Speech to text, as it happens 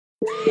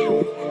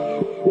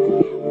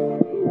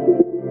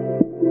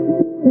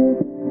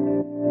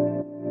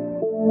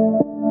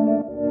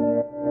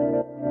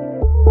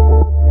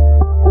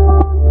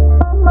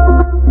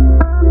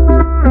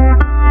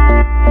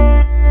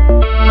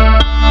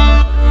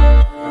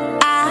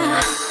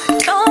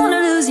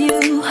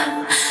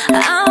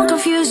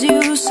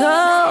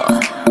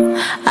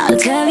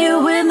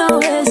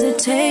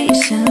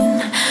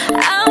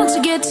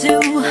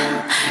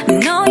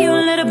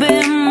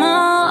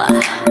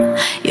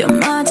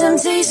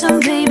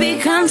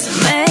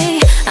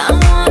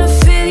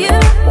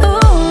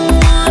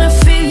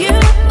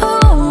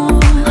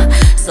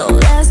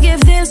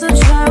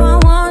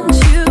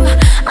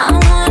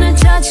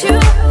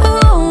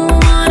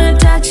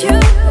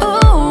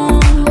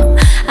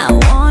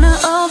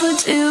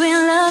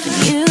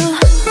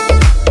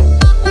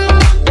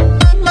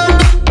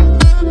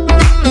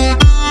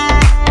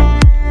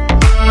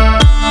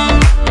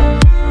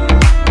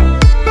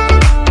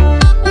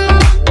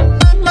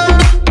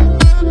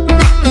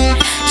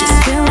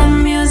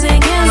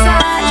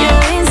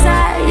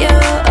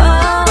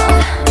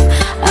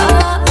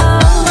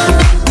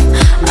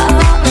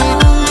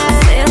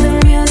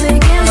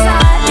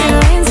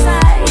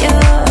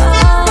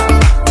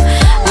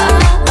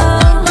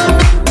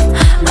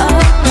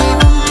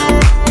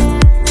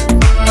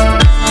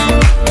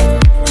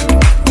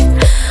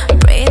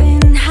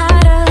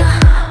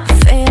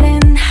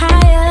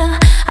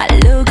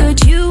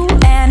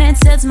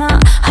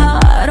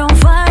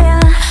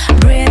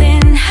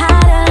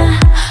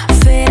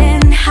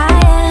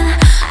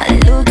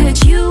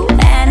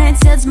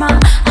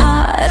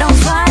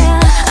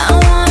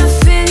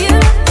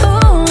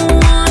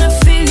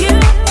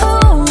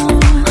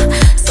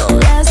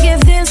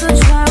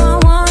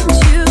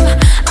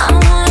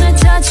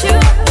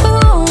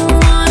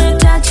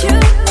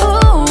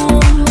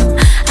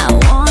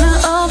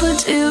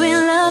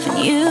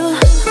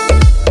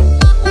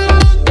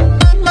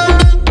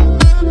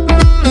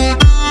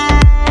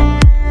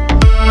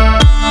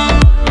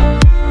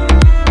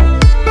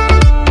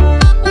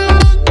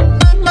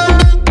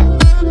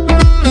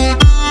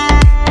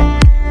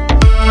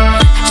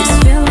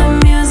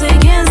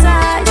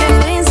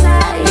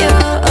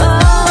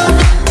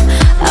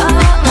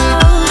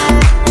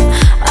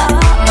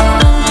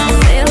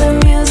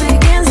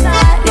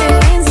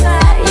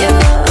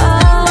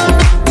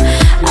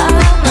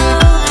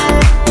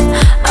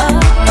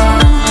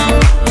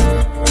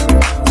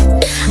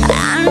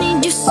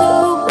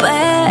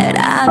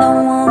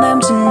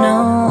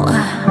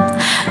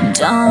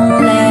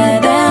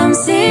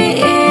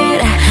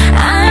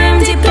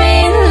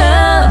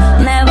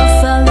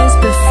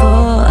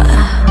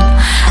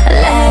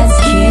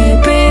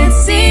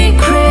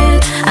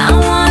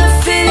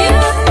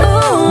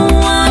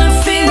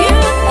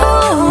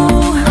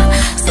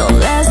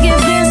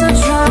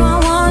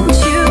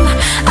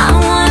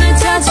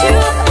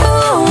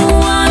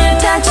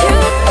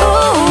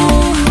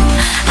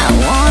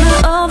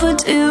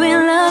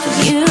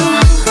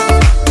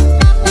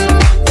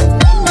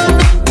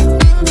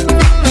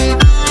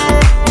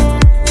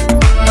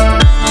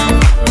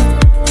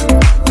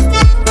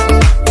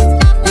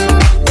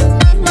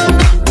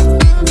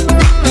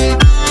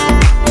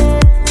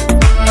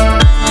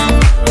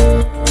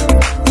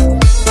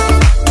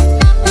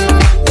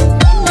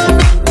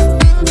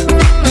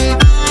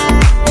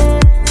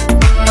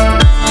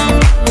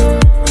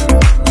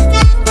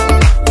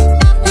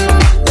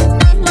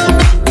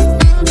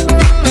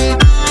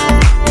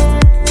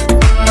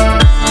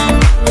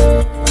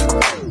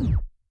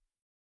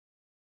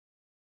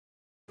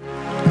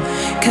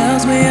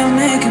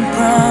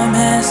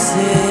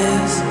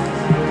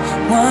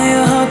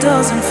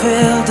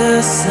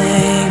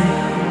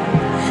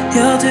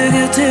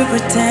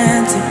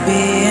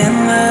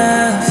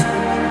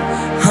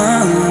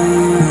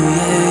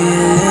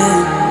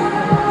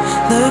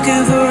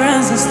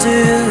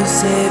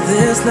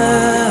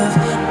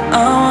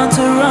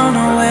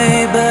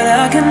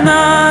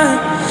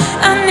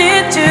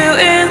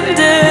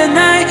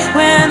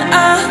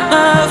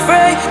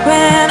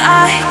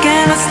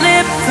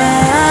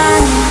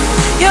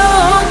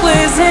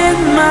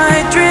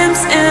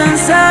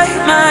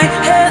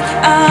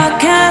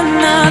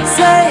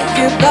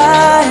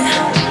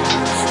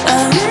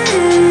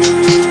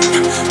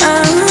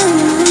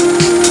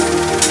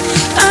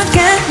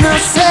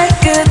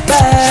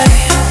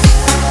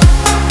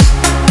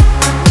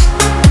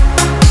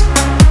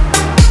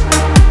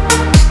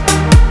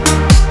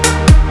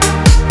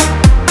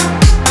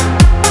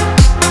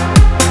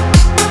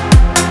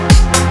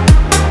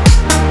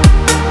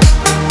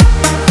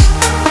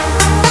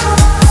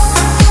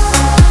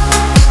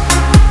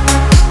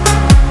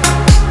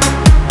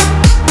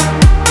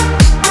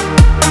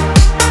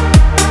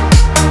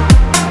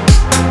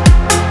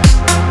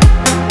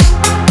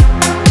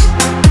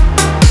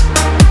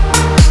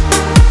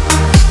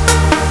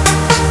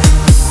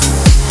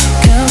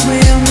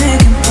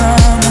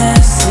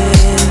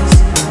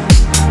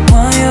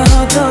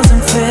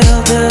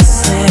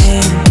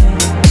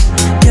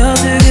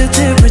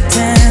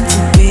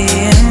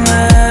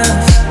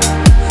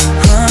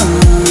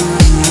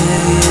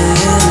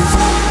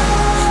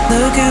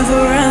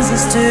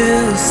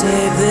to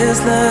save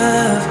this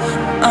love.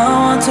 I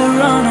want to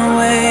run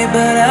away,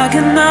 but I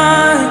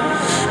cannot.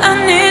 I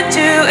need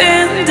you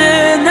in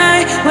the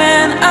night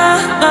when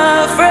I'm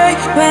afraid,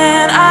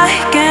 when I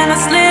cannot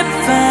sleep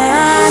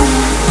fine.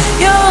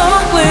 You're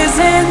always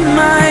in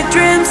my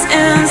dreams,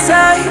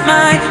 inside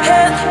my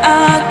head.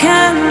 I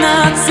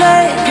cannot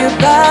say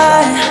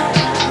goodbye.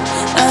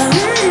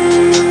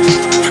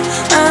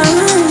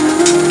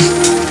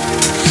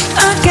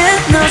 I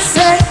cannot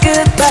say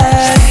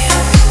goodbye.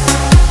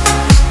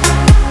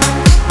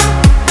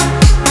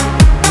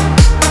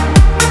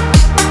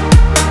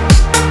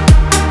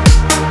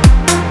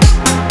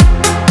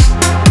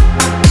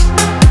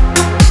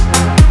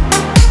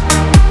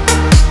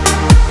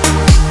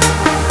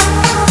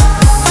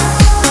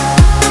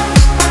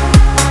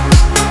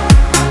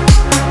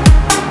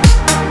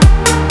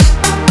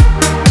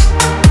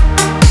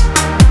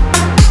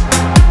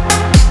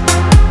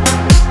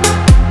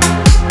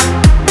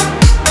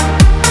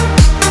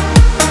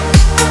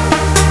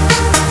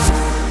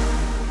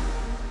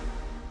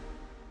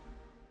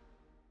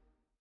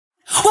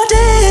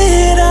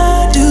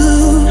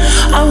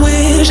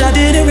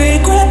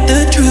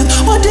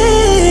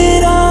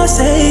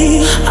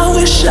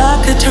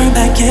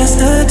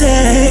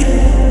 Yesterday,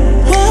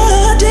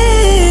 what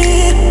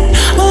did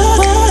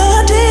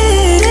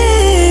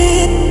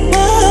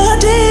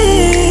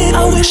I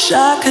wish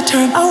I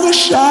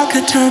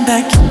could turn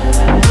back.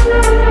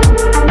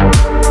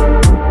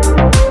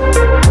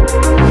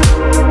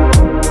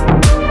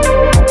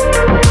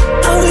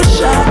 I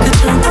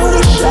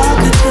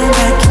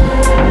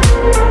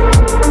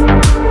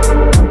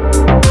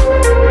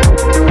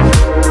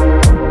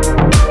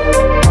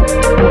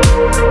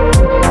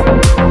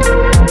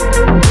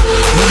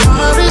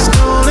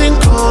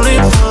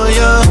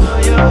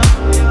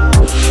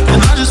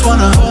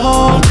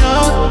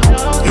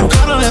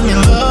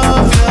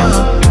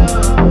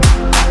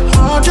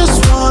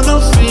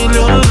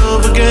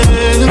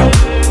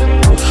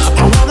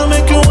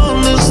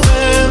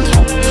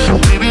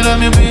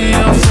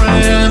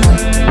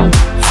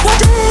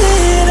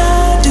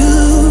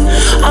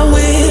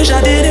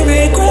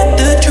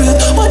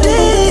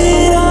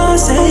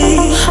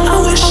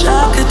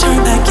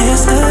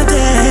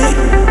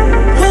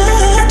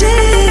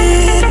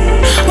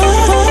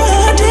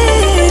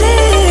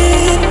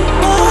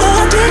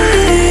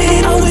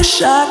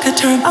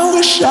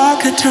wish I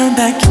could turn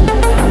back.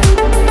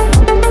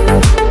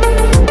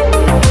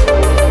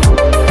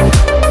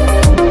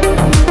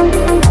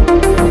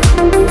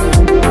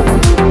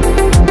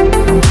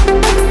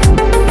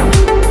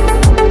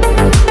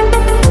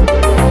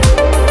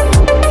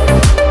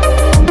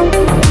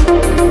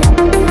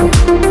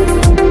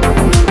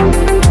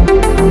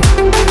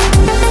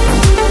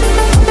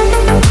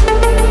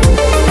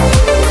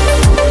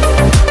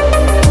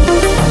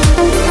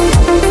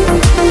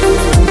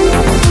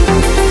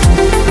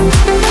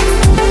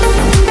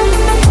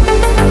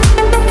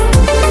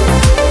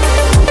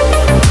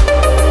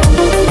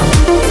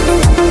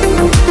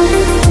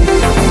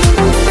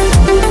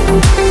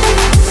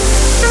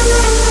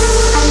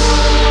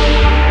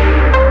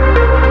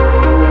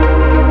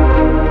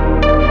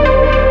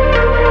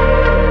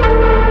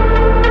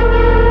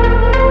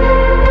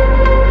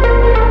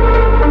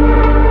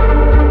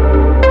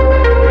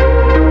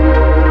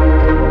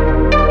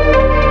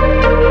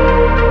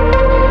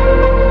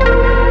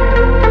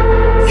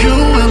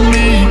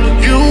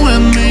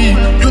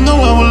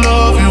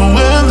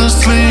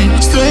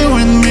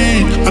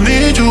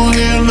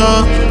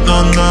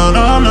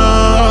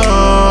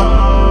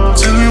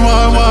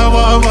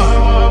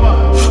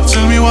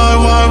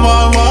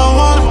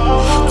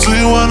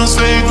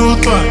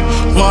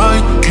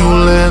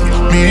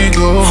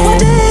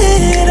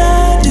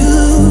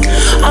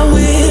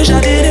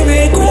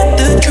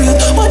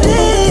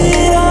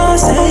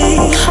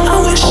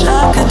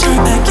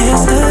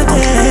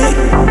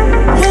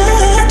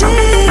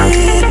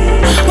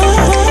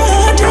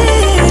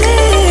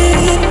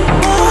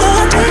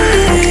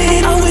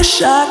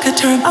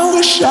 I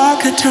wish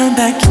I could turn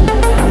back.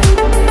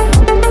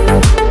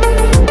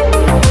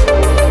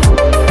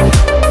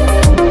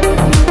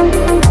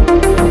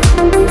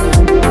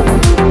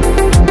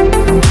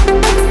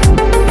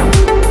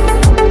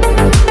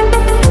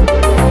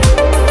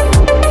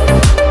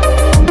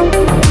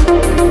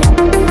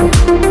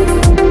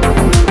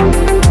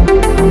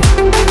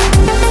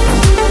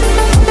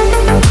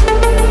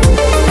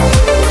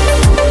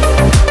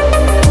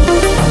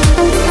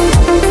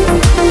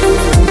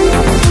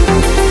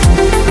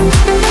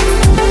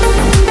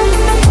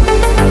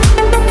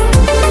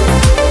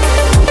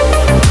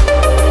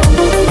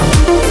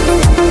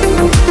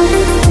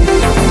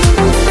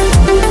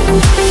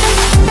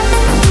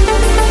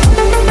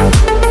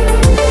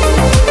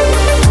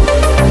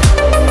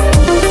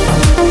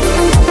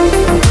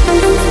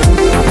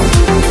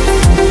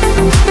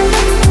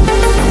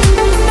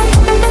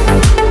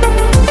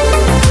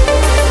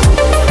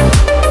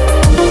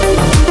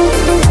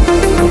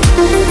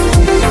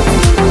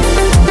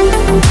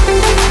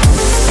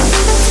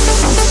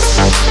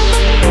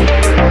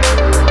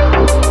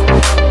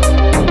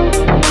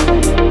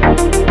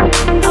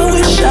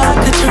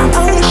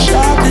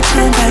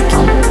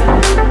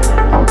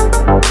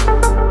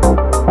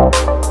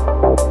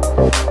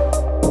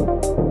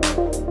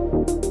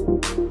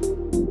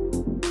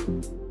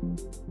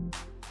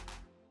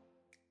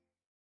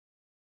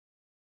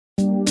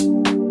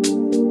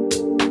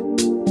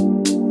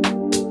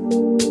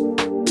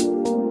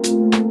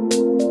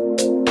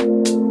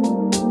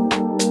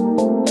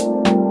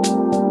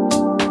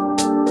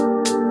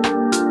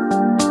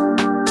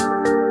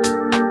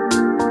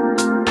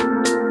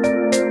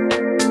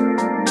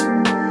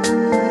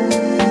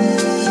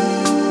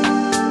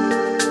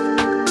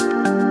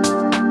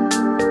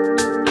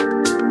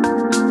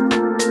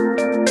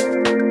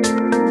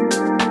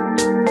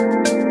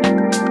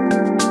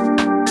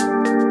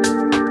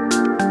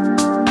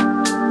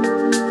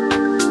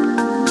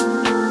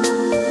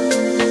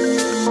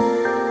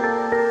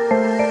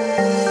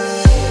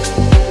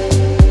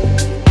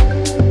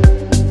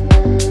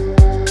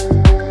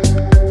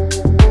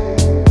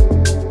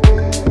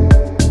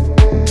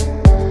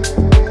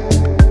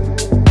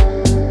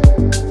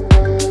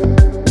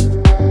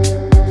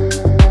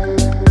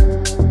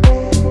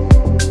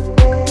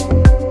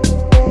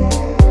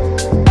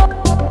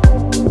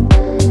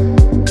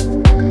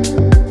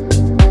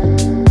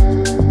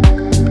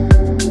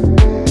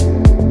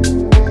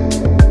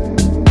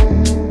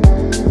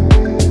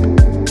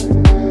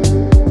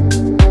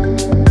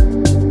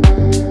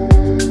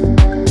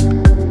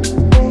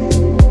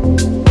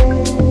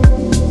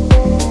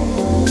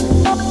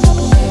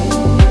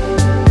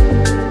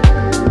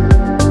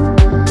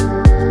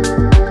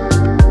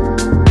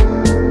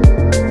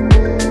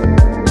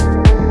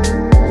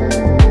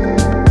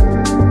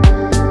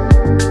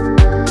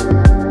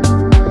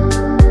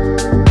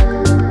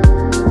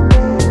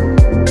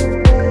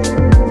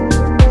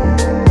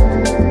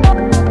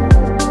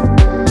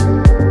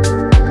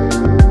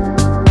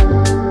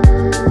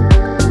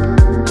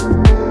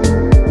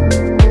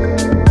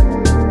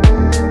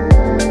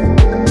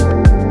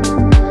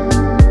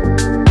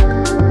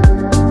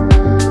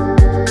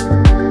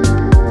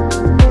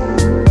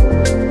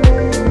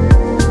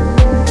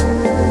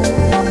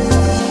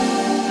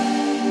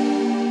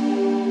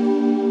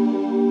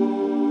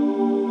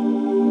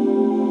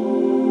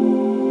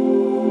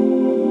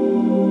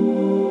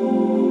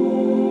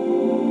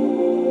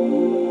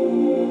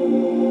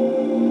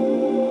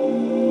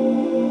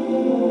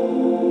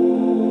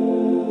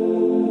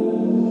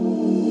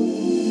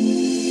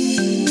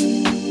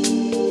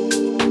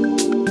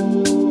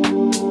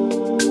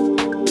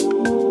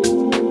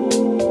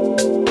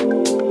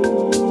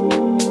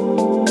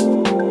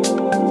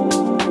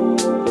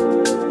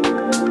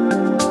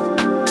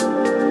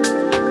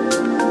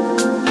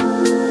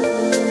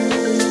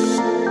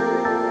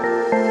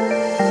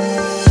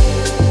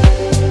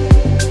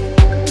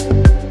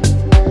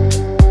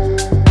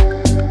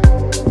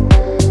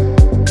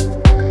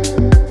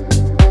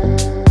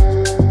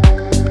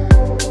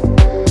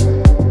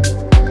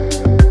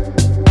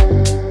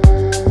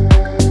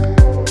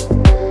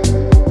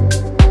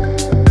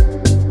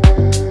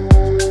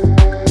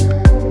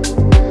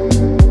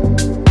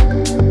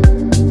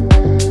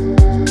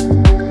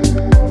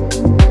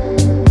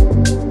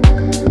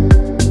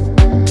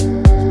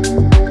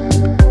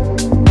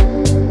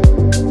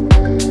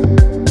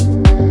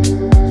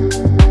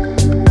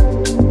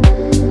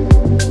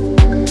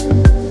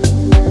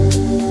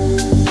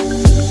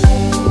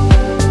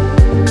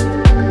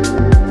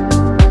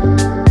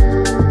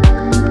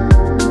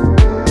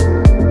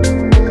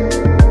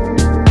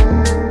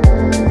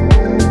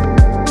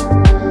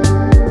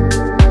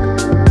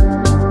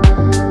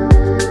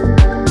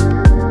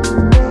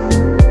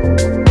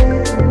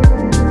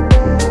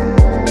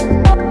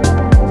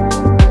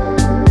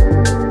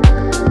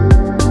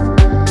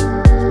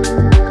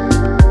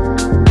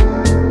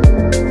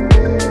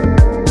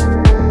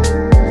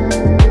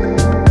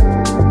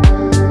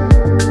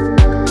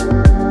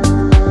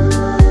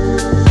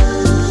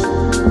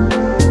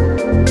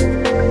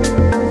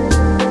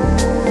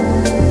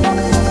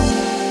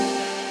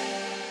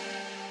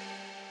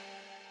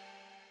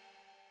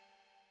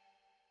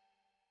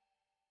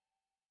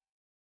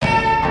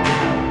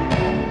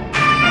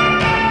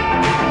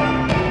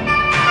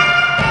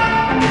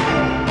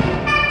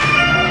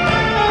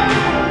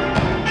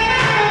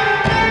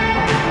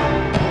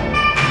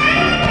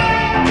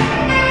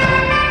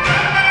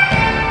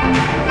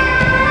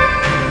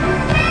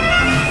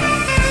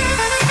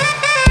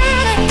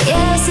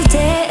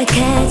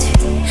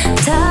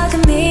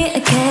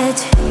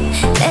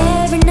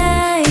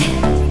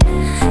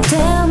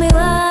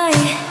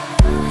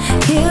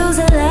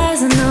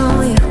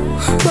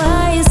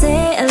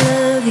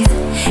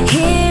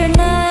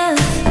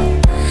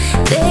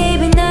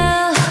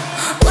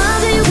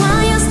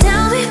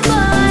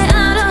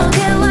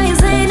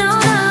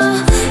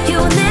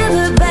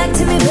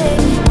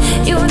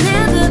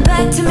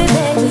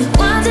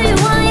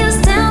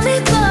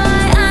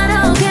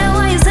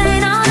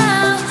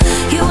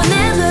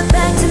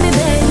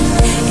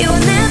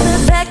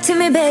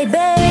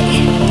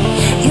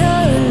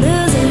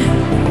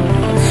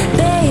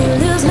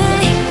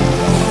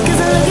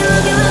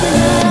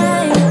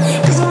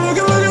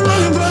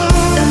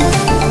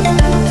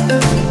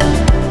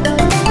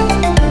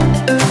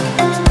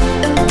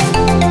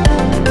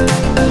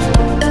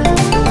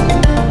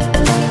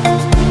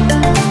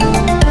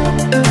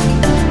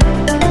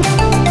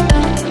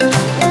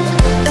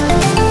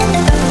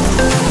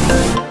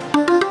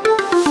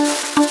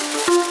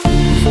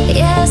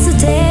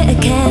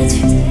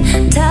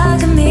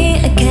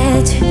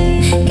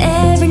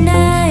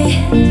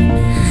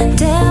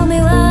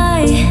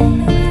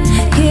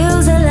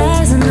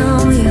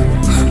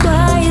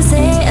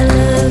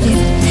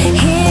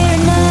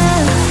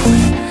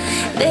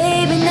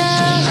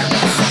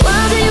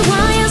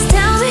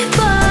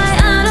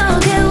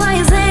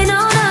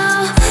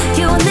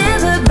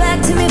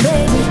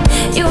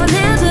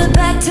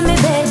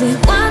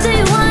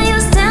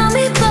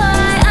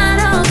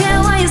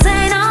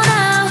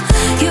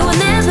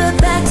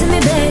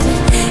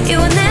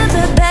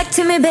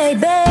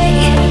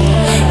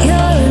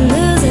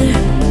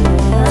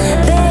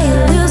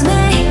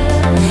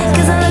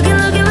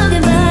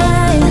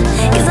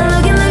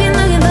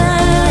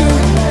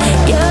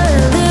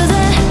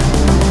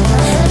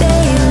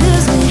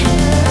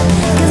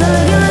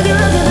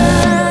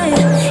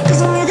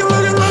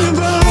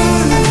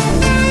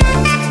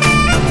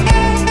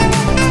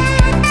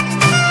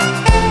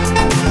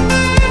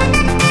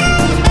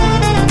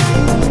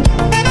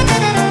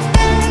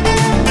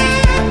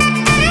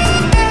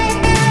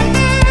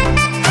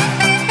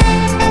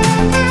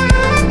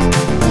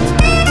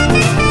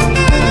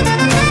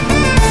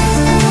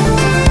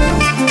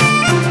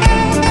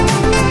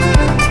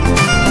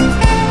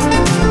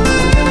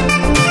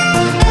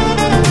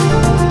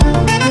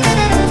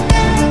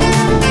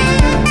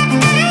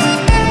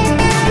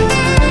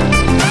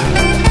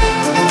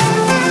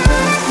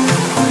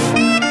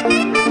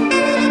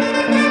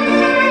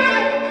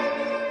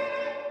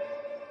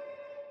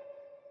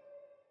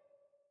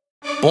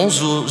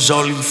 Bonjour,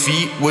 jolie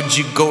fille, would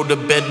you go to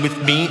bed with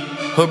me?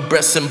 Her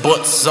breasts and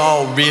butts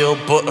all real,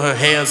 but her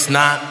hair's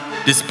not.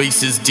 This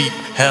space is deep,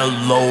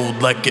 hello,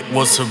 like it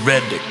was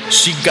heretic.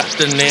 She got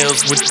the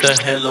nails with the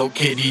Hello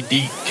Kitty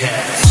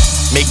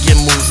decals.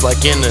 Making moves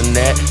like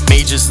internet,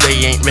 majors they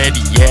ain't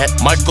ready yet.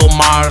 Michael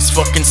Myers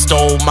fucking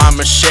stole my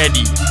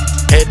machete.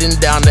 Heading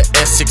down to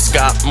Essex,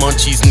 got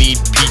munchies, need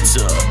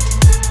pizza.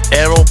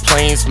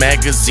 Aeroplanes,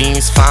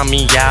 magazines, find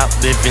me out,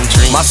 living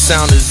dreams. My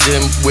sound is in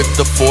with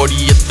the 40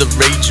 at the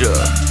Rager.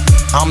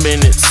 I'm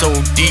in it so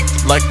deep,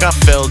 like I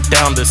fell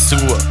down the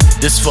sewer.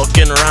 This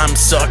fucking rhyme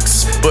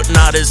sucks, but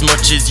not as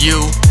much as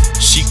you.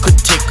 She could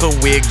take a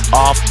wig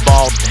off,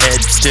 bald head,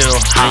 still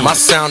high. My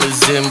sound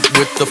is in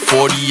with the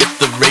 40 at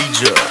the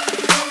Rager.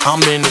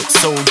 I'm in it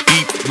so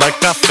deep, like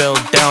I fell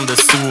down the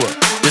sewer.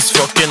 This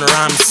fucking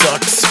rhyme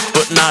sucks,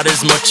 but not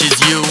as much as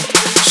you.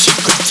 She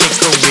could take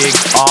a wig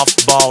off,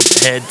 bald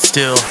head,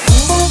 still.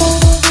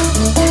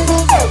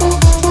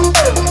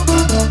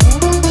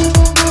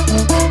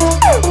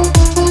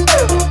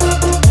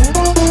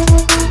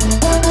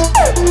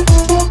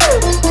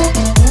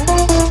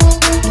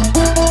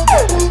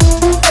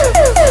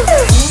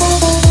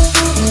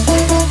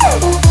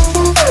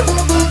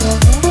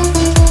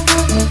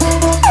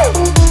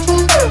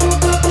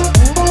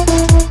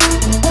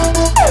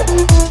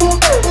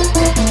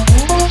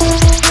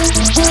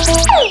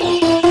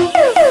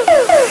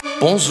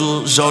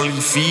 Bonjour, jolie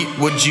fille,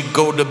 would you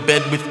go to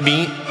bed with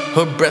me?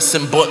 Her breasts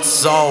and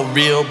butts all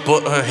real,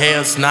 but her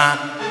hair's not.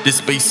 This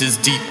space is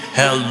deep,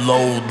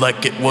 hello,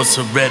 like it was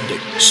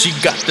heretic. She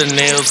got the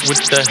nails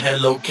with the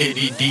Hello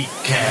Kitty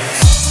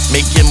decals.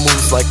 Making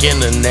moves like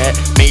internet,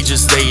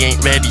 majors they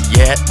ain't ready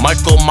yet.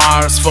 Michael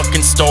Myers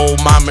fucking stole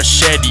my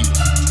machete.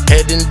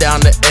 Heading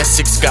down to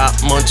Essex, got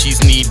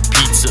munchies, need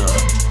pizza.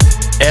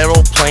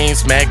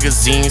 Aeroplanes,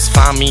 magazines,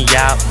 find me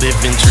out,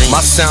 living dreams. My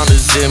sound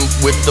is in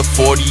with the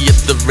 40 at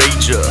the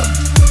Rager.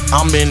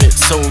 I'm in it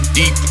so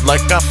deep,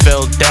 like I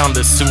fell down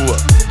the sewer.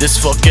 This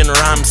fucking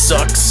rhyme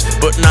sucks,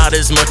 but not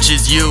as much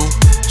as you.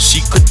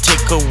 She could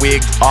take a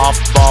wig off,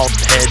 bald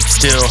head,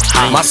 still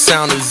high. My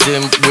sound is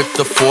in with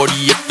the 40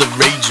 at the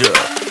Rager.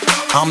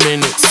 I'm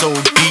in it so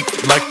deep,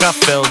 like I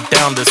fell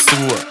down the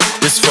sewer.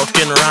 This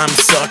fucking rhyme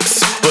sucks,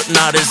 but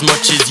not as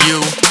much as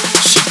you.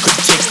 She could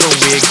take a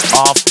wig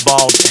off,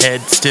 bald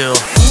head, still.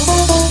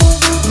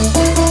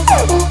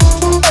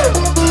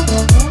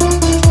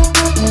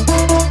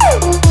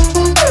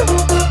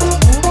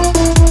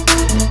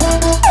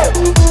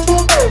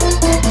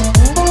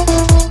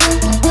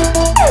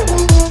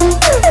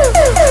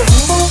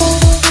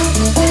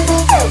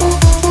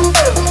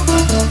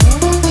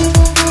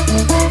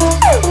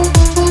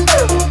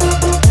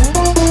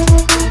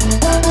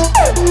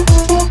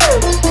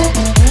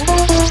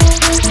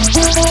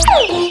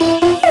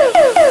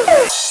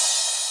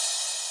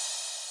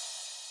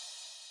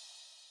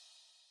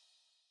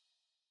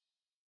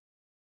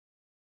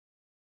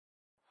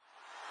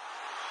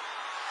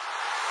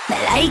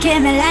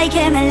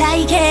 Me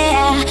like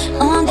it,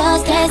 1,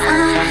 2, 3,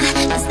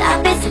 Don't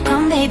stop it, so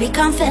come baby,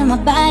 come feel my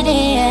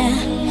body,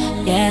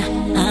 yeah,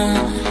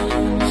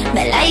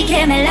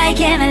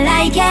 Me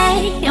like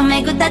it, yo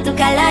me gusta tu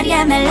calor,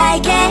 yeah, me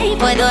like it.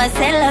 Puedo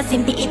hacerlo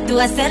sin ti y tú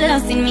hacerlo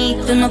sin mí.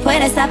 Tú no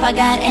puedes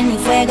apagar en mi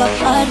fuego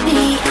por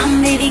ti.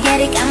 Come baby,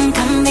 get it,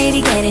 come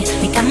baby, get it.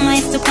 Mi cama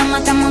es tu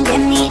cama, come on, get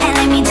me and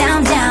lay me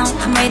down, down.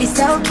 I'm ready,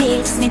 so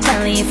kiss me,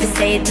 tell me if you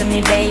say it to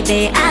me,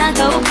 baby, I'll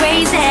go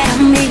crazy.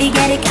 Come baby,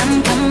 get it,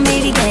 come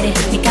baby, get it.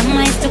 Mi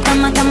cama es tu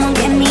cama, come on,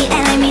 get me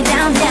and lay me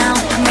down, down.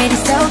 I'm ready,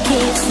 so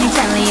kiss me,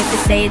 tell me if you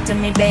say it to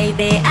me,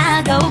 baby,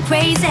 I'll go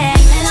crazy.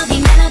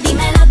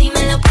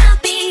 Dímelo,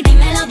 papi,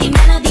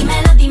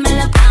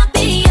 dímelo,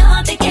 papi,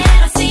 yo te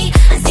quiero así,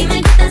 así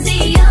me gusta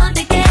así, yo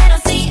te quiero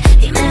así.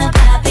 Dímelo,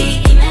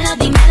 papi, dímelo,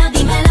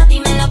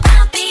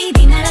 papi,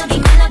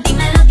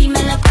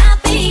 dímelo,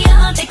 papi,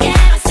 yo te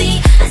quiero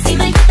así, así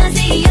me gusta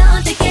así,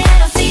 yo te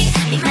quiero así.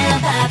 Dímelo,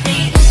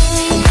 papi.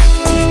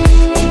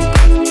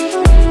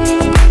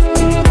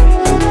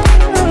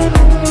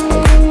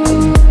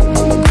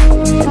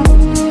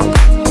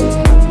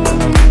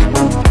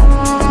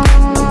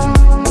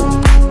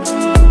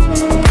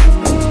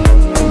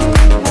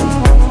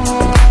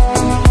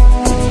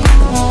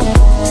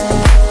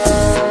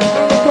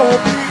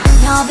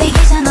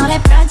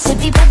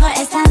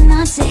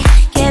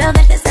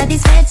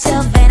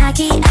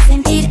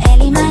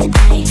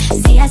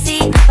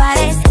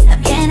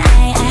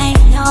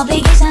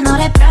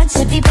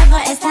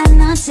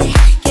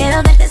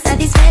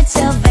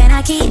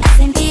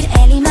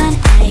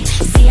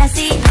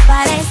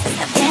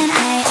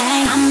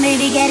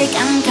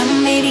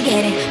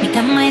 Mi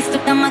cama es tu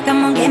cama,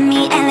 come on, get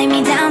me and lay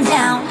me down,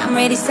 down. I'm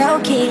ready, so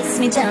kiss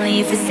me gently.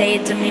 If you say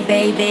it to me,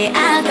 baby,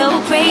 I'll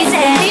go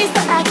crazy.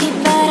 Listo aquí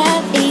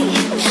para ti,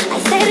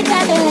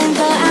 acércate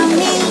lento a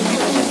mí.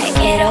 Te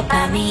quiero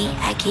pa' mí,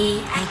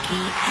 aquí, aquí,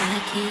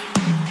 aquí.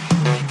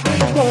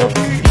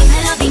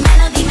 Dímelo,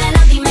 dímelo, dímelo,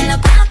 dímelo,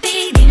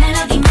 papi.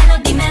 Dímelo, dímelo,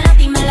 dímelo,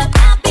 dímelo,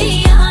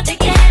 papi. Yo te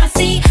quiero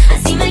así,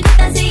 así me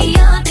gusta así.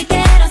 Yo te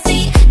quiero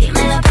así,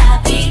 dímelo,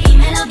 papi.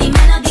 Dímelo,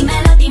 dímelo,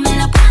 dímelo,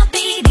 dímelo,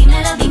 papi.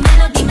 Dímelo,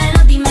 dímelo,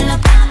 dímelo, dímelo,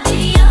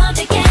 papi. Yo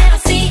te quiero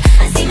así,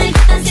 así me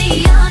gusta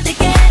así. Yo te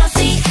quiero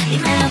así,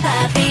 dímelo,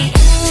 papi.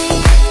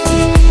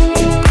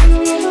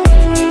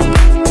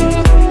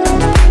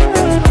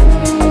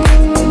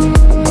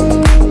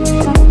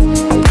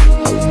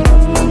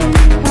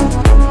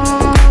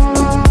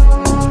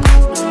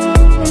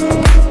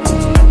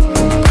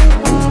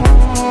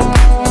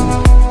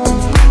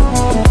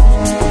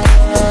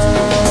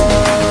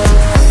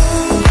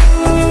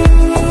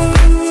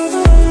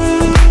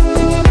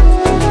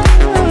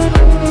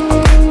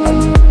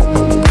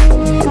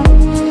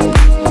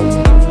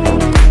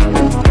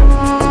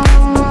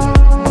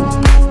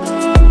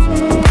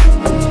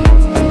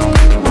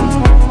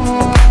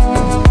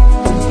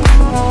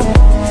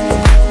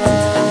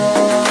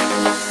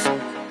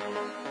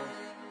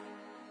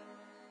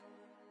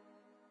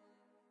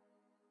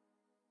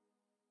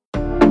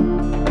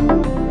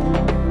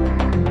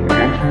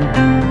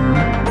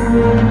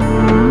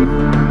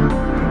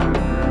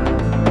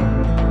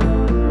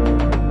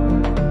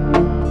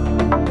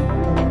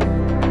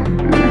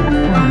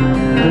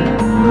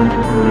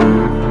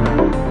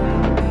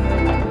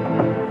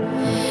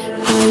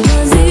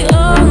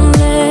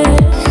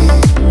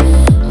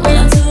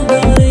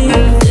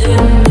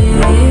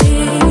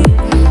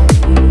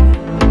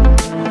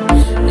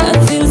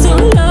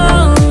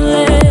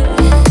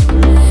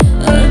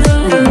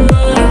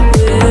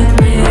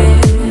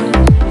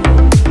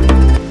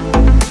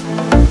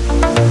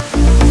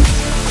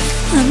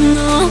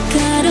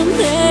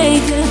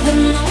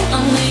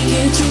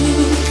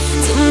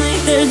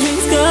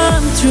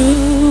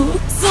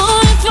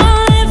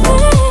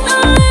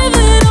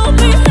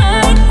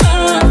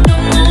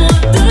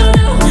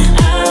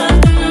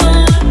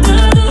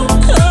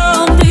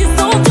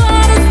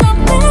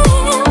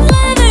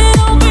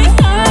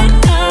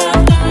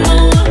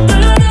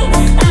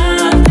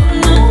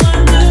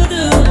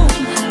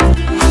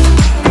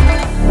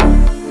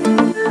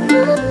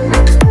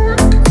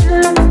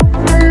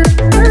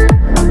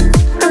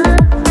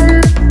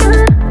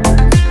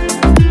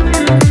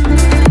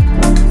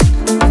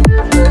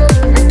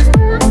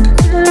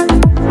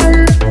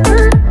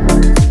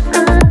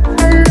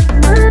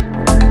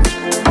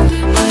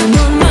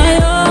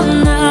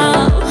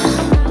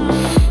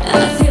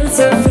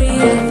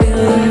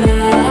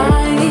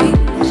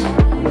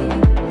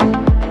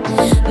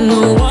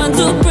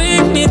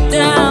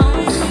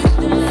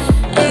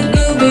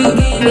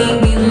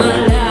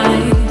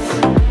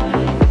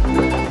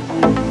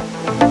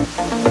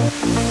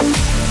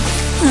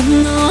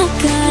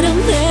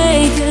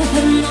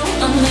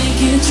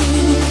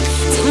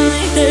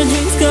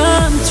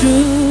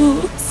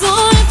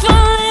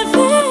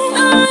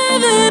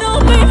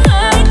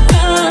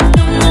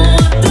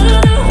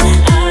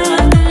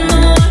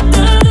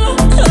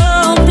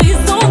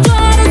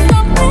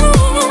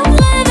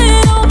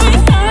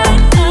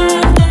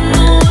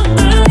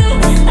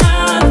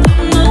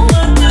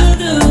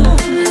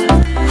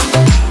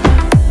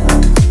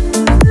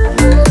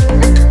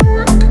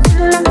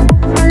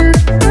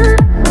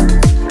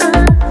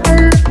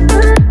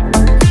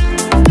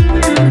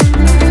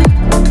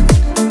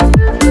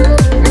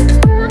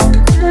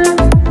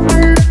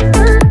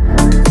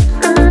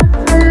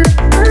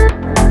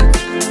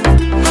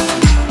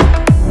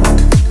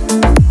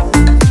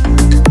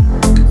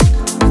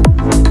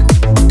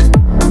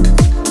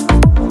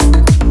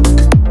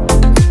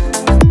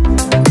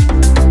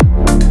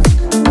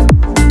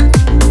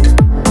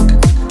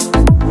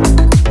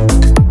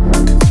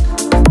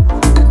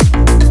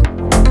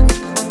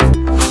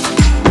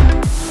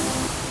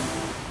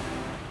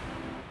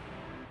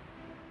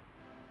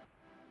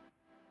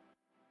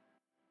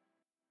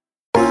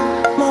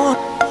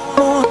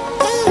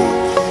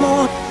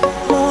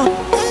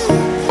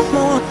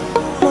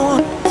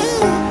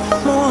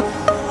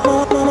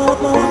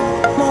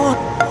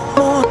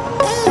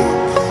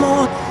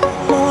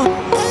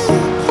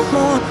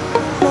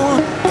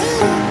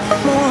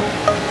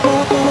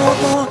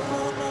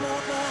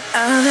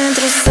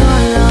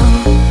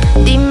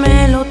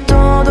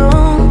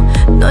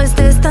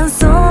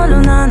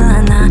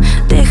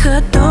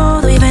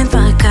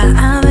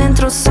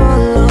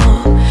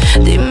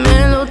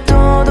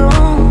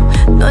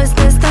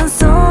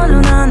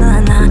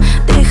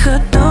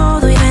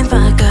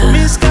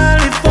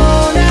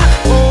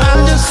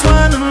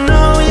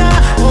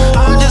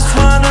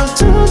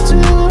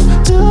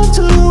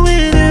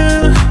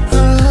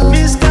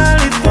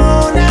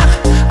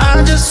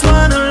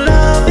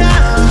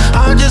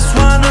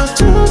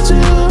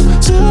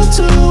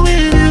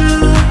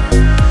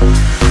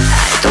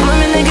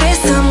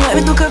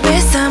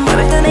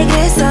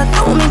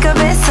 tomo mi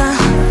cabeza.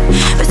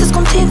 Estás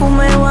contigo,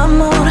 meu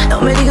amor.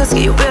 No me digas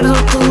que yo perdo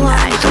todo.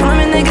 Ay,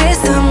 tómame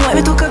negresa,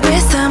 mueve tu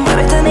cabeza,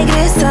 muévete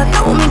negresa,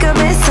 tomo mi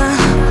cabeza.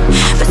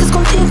 Estás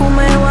contigo,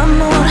 meu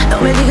amor.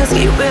 No me digas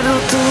que yo perdo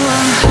todo.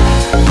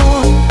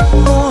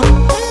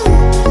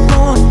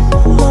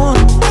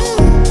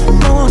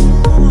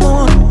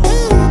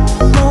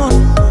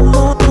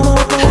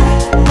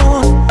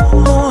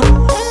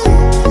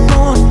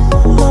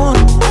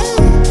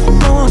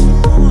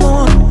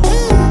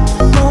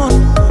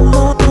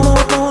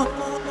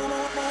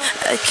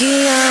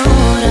 Aquí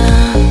ahora,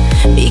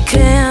 mi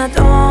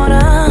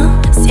creadora,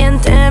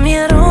 siente mi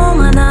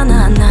aroma, na,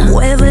 na, na.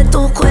 Mueve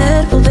tu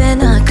cuerpo,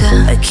 ven acá.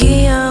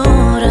 Aquí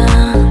ahora,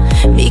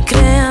 mi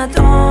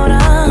creadora,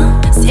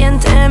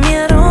 siente mi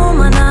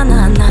aroma, na,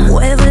 na, na.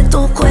 Mueve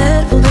tu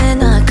cuerpo,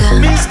 ven acá.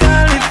 Miss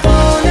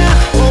California,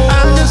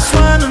 I just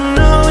wanna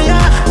know ya.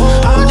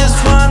 I just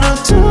wanna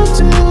do with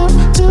you.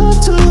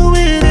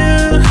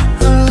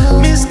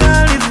 Miss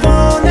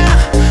California,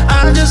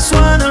 I just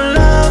wanna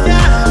love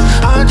ya.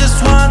 I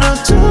just wanna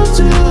do with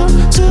you.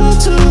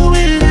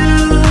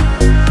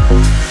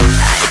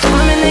 Ay,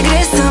 tómame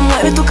negresa,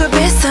 mueve tu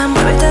cabeza,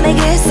 muévete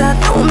negresa,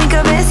 tomo mi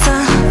cabeza.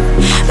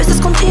 Estás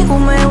contigo,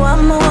 meu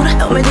amor.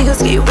 No me digas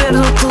que yo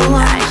perdo todo.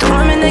 Ay,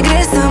 tómame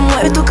negresa,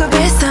 mueve tu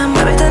cabeza,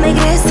 muévete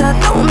negresa,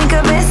 tomo mi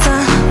cabeza.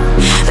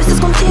 Estás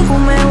contigo,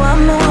 meu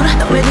amor.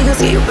 No me digas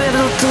que yo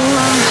perdo todo.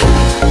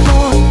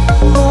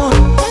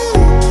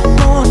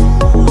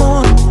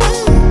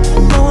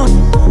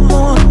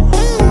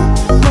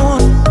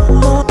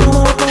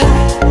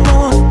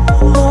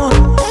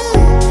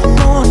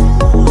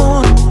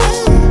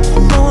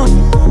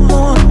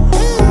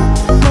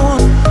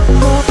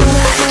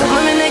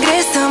 Tómame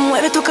negresa,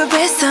 mueve tu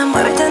cabeza,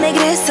 muévete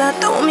negresa,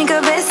 tomo mi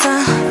cabeza.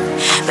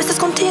 Estás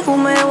contigo,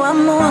 meu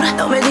amor.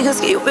 No me digas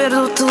que yo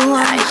perdo todo.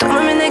 Ay,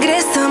 tómame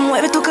negresa,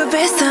 mueve tu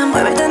cabeza,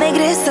 muévete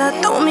negresa,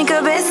 tomo mi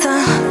cabeza.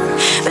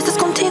 Estás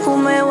contigo,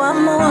 meu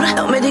amor.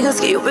 No me digas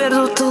que yo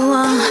perdo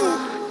todo.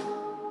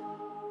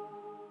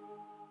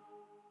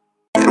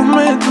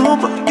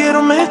 Quiero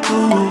tú.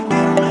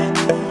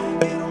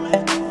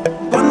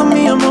 Cuando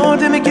mi amor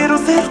de me quiero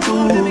ser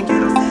tú.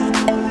 Quiero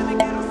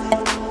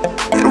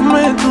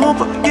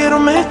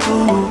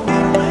tú.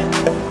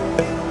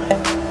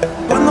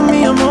 Cuando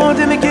mi amor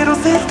de me quiero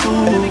ser tú.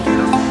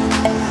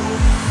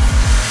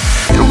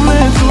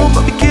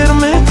 Quiero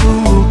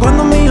tú.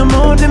 Cuando mi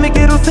amor de me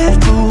quiero ser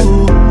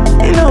tú.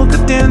 Y lo que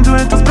tiendo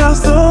en tus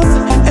brazos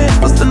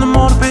es un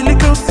amor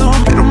peligroso.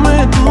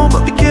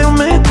 Quiero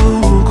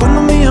tú.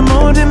 Cuando mi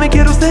amor de me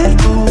quiero ser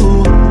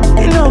tú.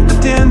 Y lo que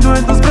tiendo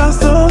en tus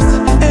brazos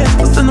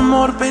es un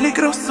amor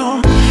peligroso.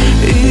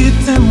 Y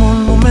temo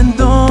el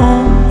momento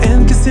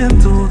en que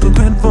siento tu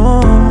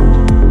cuerpo.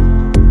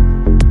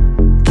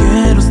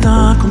 Quiero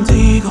estar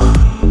contigo.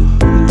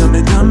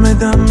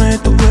 Dame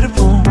tu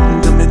cuerpo.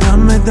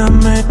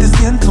 Dame, te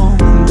siento.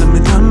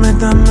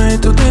 Dame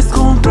tu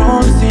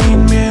descontrol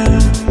sin miel.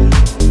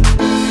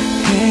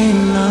 Hey,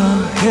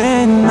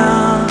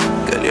 na,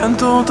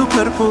 caliento tu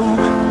cuerpo.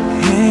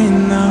 Hey,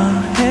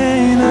 na.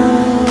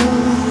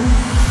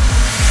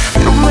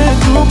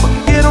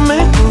 Quiero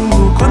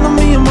tú. Cuando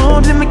mi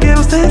amor de me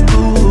quiero ser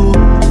tú.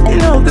 Y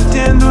lo que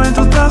tiendo en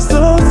tus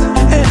brazos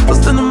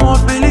es un amor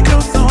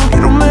peligroso.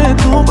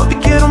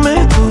 Quiero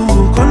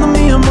tú. Cuando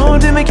mi amor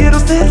de me quiero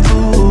ser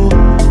tú.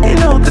 Y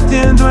lo que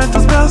tiendo en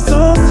tus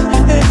brazos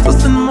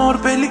es un amor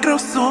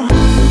peligroso.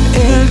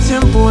 El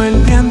tiempo,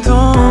 el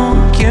viento,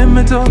 quien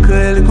me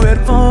toca el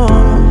cuerpo.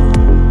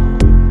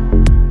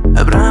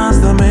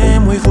 Abrázame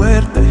muy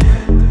fuerte.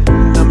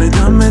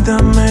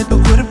 Dame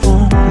tu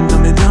cuerpo.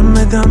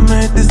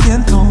 Dame, te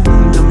siento.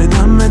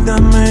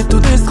 Dame tu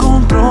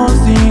descontrol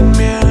sin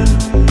miel.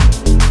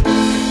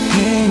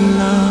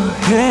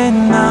 Hey,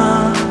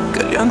 na,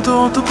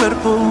 caliento tu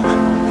cuerpo.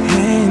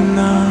 Hey,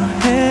 na.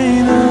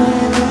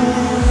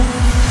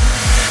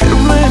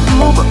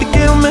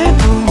 Quiero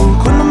tú.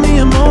 Cuando mi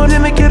amor de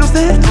me quiero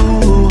ser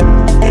tú.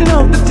 Y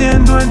lo que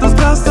tiendo en tus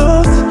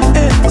brazos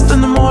es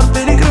un amor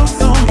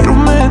peligroso.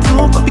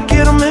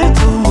 Quiero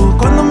tú.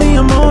 Cuando mi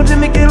amor de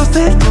me quiero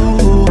ser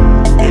tú.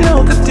 Y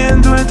lo que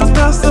tiendo en tus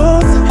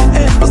brazos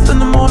es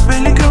un amor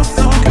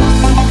peligroso.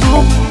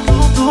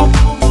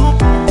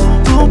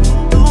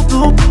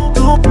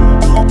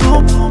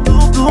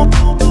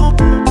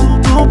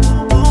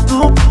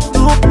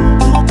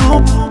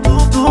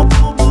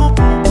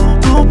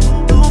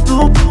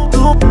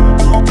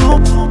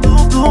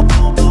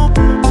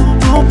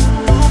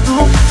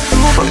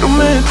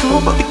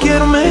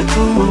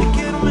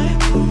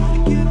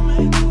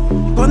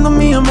 Cuando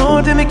mi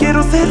amor de me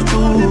quiero ser tú.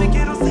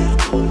 Quiero tú.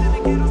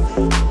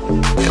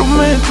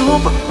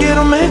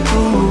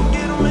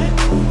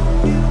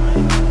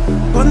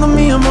 Cuando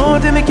mi amor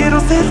de me quiero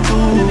ser tú.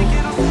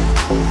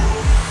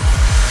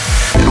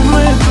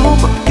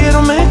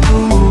 Quiero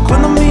tú.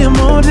 Cuando mi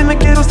amor de me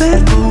quiero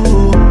ser tú.